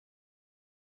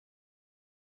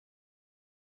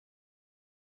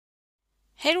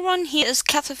Hey everyone, here is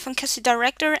Cathy from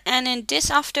Cathydirector, and in this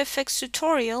After Effects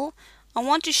tutorial I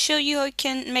want to show you how you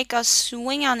can make a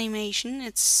swing animation.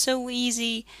 It's so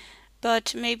easy,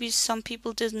 but maybe some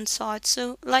people didn't saw it.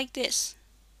 So like this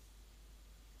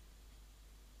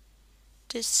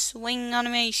swing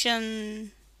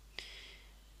animation.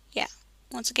 Yeah,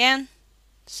 once again,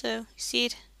 so you see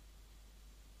it.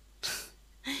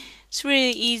 It's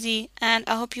really easy and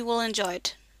I hope you will enjoy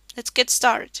it. Let's get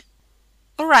started.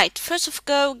 Alright, first of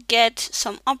all, get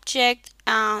some object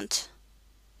and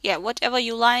whatever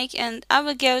you like, and I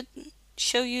will go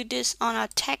show you this on a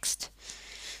text.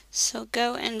 So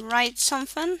go and write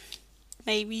something,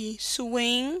 maybe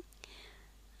swing,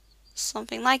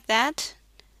 something like that,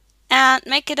 and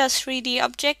make it a 3D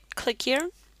object. Click here,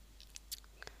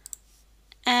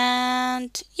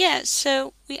 and yeah,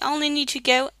 so we only need to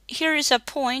go, here is a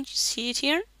point, you see it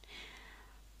here.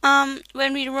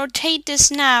 When we rotate this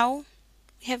now,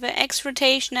 we have an X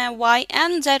rotation and Y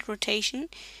and Z rotation.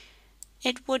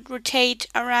 It would rotate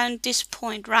around this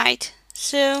point, right?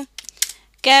 So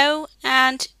go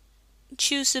and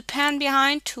choose the pan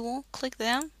behind tool, click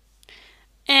there,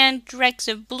 and drag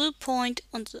the blue point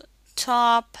on the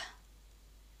top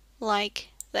like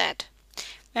that.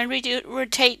 When we do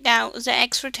rotate now the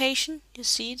X rotation, you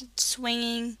see it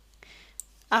swinging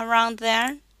around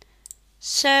there.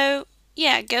 So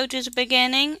yeah, go to the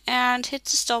beginning and hit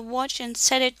the stopwatch and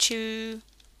set it to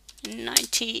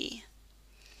 90.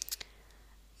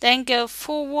 Then go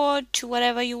forward to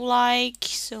whatever you like,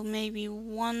 so maybe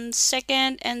 1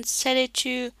 second, and set it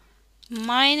to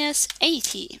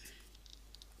 -80.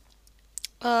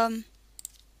 I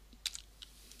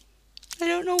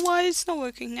don't know why it's not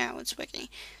working now. It's working.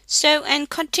 So, and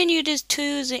continue this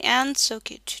to the end. So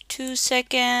get to 2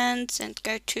 seconds and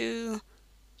go to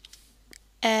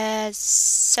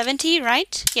 70,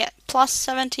 right? Yeah, plus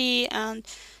 70, and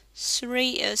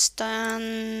 3 is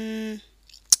done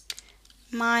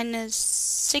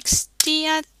 -60,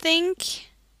 I think.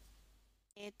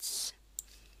 It's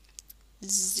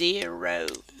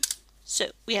 0.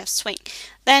 So we have swing.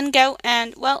 Then go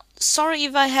and, well, sorry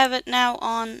if I have it now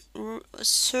on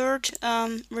third,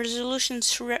 resolution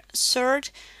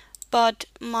third, but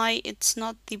it's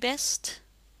not the best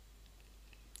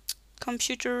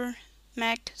computer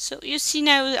Mac. So you see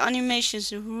now the animation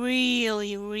is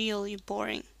really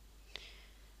boring.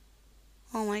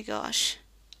 Oh my gosh.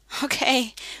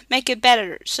 Okay, make it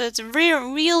better. So it's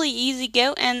really easy.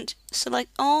 Go and select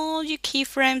all your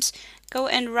keyframes, go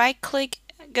and right click,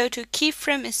 go to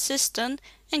keyframe assistant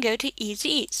and go to easy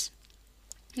ease.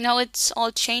 Now it's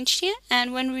all changed here,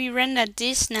 and when we render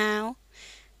this now,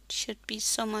 it should be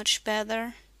so much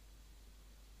better.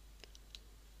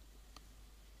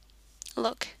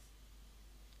 Look.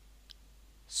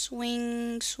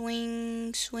 Swing,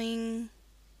 swing, swing.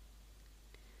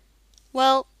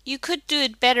 Well, you could do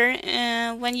it better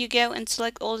when you go and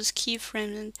select all these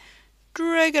keyframes and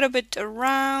drag it a bit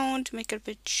around, make it a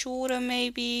bit shorter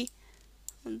maybe.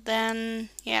 And then,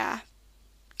 yeah,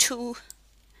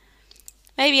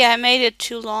 maybe I made it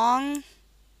too long,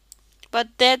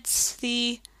 but that's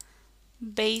the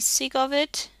basic of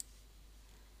it.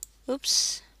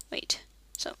 Oops, wait.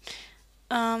 So,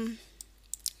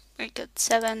 make it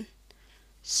 7.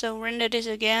 So render this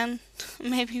again.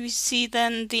 Maybe we see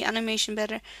then the animation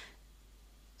better.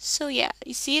 So yeah,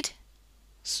 you see it?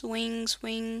 Swing,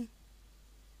 swing.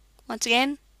 Once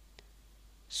again.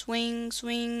 Swing,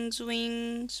 swing,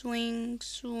 swing, swing,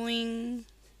 swing.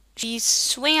 These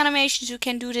swing animations, you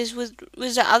can do this with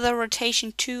the other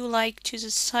rotation too, like to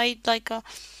the side, like a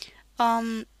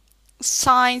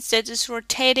signs that is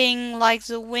rotating like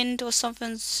the wind or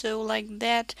something, so like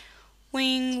that.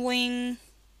 Wing, wing.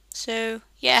 So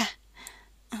yeah,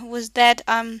 with that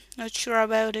I'm not sure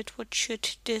about it, what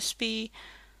should this be,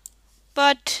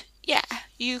 but yeah,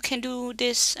 you can do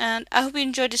this, and I hope you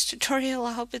enjoyed this tutorial.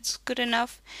 I hope it's good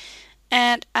enough,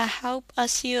 and I hope I'll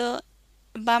see you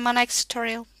by my next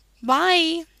tutorial.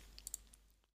 Bye!